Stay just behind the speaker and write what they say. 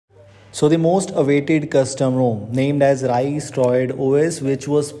So the most awaited custom ROM named as riceDROID OS, which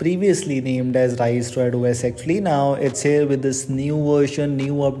was previously named as riceDROID OS actually, now it's here with this new version,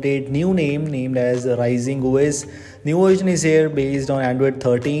 new update, new name named as RisingOS. New version is here based on Android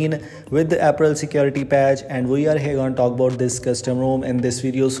 13 with the April security patch, and we are here going to talk about this custom ROM in this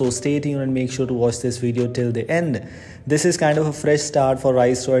video, so stay tuned and make sure to watch this video till the end. This is kind of a fresh start for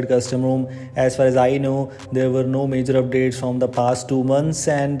riceDROID custom ROM. As far as I know, there were no major updates from the past 2 months,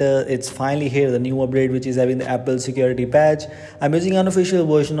 and it's finally here, the new update which is having the Apple security patch. I'm using an official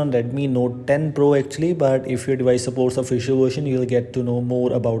version on Redmi Note 10 Pro actually, but if your device supports official version, you'll get to know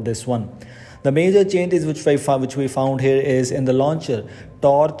more about this one. The major changes which we found here is in the launcher,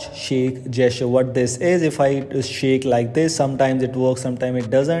 torch shake gesture. What this is, if I shake like this, sometimes it works, sometimes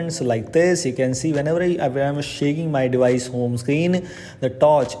it doesn't. So like this, you can see whenever I'm shaking my device home screen, the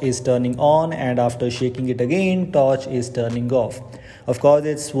torch is turning on, and after shaking it again, torch is turning off. Of course,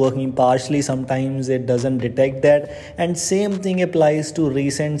 it's working partially, sometimes it doesn't detect that, and same thing applies to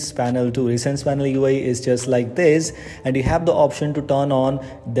Recents panel too. Recents panel UI is just like this, and you have the option to turn on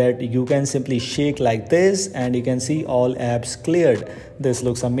that you can simply shake like this and you can see all apps cleared. This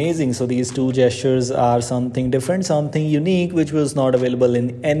looks amazing. So these two gestures are something different, something unique, which was not available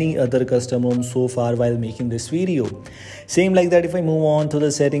in any other custom ROM so far while making this video. Same like that, if I move on to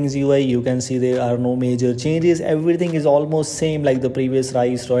the settings UI, you can see there are no major changes. Everything is almost same like the previous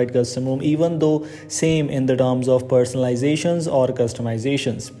riceDROID custom ROM, even though same in the terms of personalizations or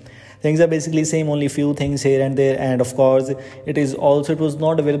customizations. Things are basically same, only few things here and there, and of course it was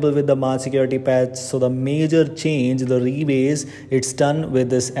not available with the March security patch. So the major change, the rebase, it's done with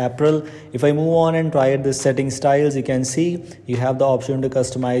this April. If I move on and try this setting styles, you can see you have the option to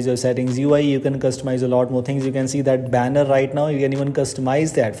customize your settings UI. You can customize a lot more things. You can see that banner right now, you can even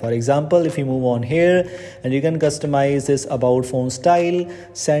customize that. For example, if you move on here, and you can customize this about phone style,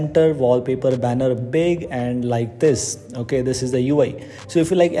 center, wallpaper, banner big, and like this. Okay, this is the UI. So if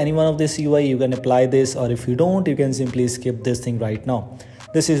you like any one of this UI, you can apply this, or if you don't, you can simply skip this thing right now.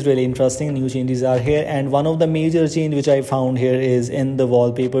 This is really interesting. New changes are here, and one of the major change which I found here is in the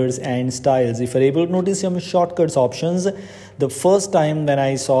wallpapers and styles. If you're able to notice some shortcuts options, the first time when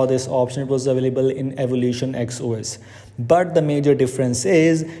I saw this option, it was available in Evolution XOS. But the major difference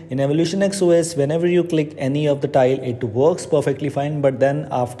is in Evolution XOS, whenever you click any of the tile, it works perfectly fine, but then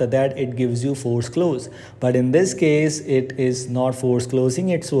after that it gives you force close. But in this case, it is not force closing,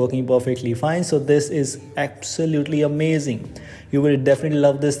 it's working perfectly fine. So this is absolutely amazing. You will definitely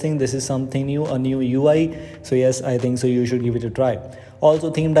love this thing. This is something new, a new UI. So yes, I think so you should give it a try.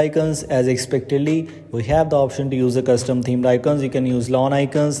 Also, themed icons, as expectedly, we have the option to use the custom themed icons. You can use lawn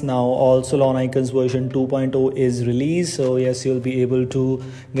icons. Now also lawn icons version 2.0 is released, so yes, you'll be able to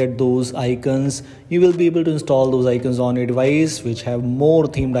get those icons. You will be able to install those icons on your device, which have more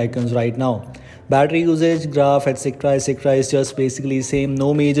themed icons right now. Battery usage, graph, etc. is just basically same.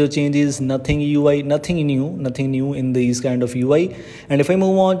 No major changes, nothing UI, nothing new in these kind of UI. And if I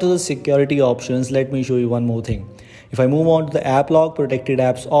move on to the security options, let me show you one more thing. If I move on to the app lock, protected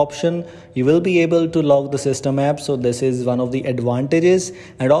apps option, you will be able to lock the system apps. So this is one of the advantages,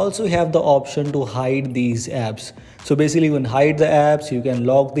 and also have the option to hide these apps. So basically you can hide the apps, you can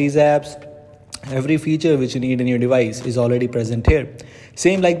lock these apps. Every feature which you need in your device is already present here.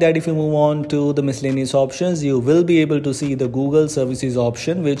 Same like that, if you move on to the miscellaneous options, you will be able to see the Google services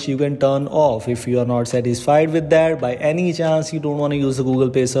option, which you can turn off. If you are not satisfied with that, by any chance you don't want to use the Google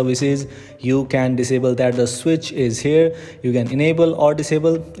Pay services, you can disable that. The switch is here. You can enable or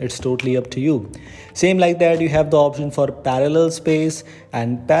disable. It's totally up to you. Same like that, you have the option for parallel space,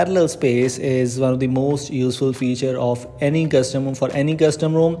 and parallel space is one of the most useful feature of any custom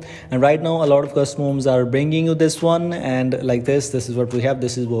ROM. And right now a lot of custom ROMs are bringing you this one, and like this is what we have.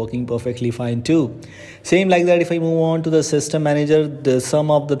 This is working perfectly fine too. Same like that, if I move on to the system manager, some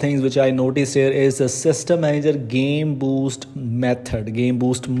of the things which I noticed here is the system manager game boost method, game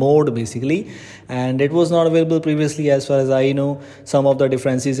boost mode basically, and it was not available previously as far as I know. Some of the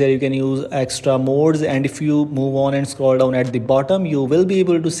differences here, you can use extra modes, and if you move on and scroll down at the bottom, you will be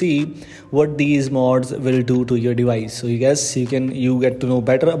able to see what these mods will do to your device. So you get to know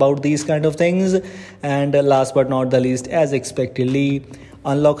better about these kind of things. And last but not the least, as expectedly,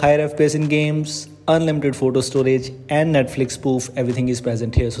 unlock higher FPS in games, unlimited photo storage, and Netflix spoof, everything is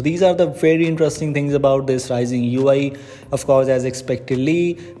present here. So these are the very interesting things about this Rising UI. Of course, as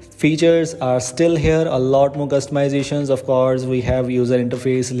expectedly, features are still here, a lot more customizations. Of course, we have user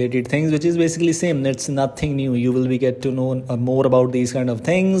interface related things, which is basically same. It's nothing new. You will be get to know more about these kind of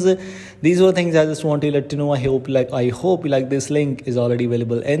things. These were things I just want to let you know. I hope you like this. Link is already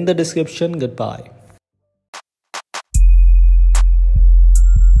available in the description. Goodbye.